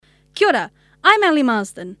Kia ora, I'm Ellie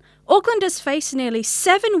Marsden. Aucklanders face nearly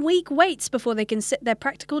 7-week waits before they can sit their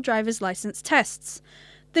practical driver's licence tests.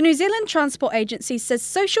 The New Zealand Transport Agency says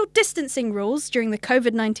social distancing rules during the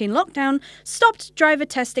COVID-19 lockdown stopped driver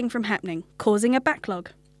testing from happening, causing a backlog.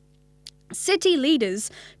 City leaders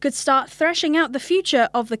could start thrashing out the future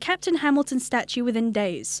of the Captain Hamilton statue within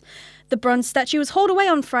days. The bronze statue was hauled away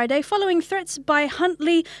on Friday following threats by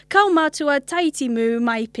Huntly Kaumatua Taitimu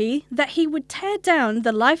Maipi that he would tear down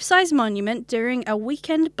the life-size monument during a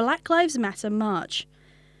weekend Black Lives Matter march.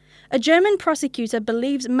 A German prosecutor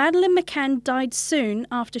believes Madeleine McCann died soon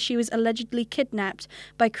after she was allegedly kidnapped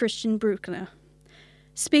by Christian Bruckner.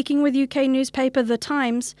 Speaking with UK newspaper The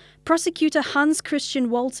Times, prosecutor Hans Christian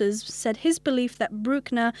Walters said his belief that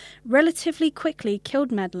Bruckner relatively quickly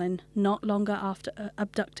killed Madeleine not longer after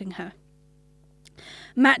abducting her.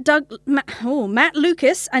 Matt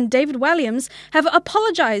Lucas and David Walliams have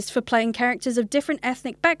apologised for playing characters of different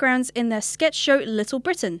ethnic backgrounds in their sketch show Little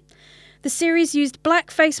Britain. The series used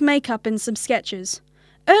blackface makeup in some sketches.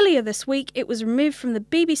 Earlier this week, it was removed from the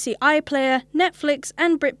BBC iPlayer, Netflix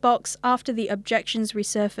and BritBox after the objections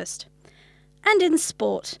resurfaced. And in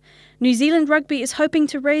sport, New Zealand Rugby is hoping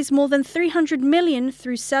to raise more than $300 million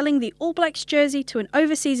through selling the All Blacks jersey to an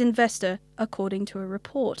overseas investor, according to a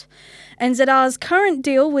report. NZR's current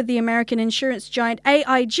deal with the American insurance giant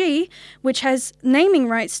AIG, which has naming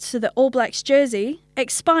rights to the All Blacks jersey,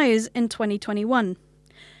 expires in 2021.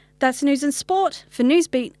 That's news and sport. For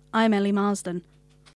Newsbeat, I'm Ellie Marsden.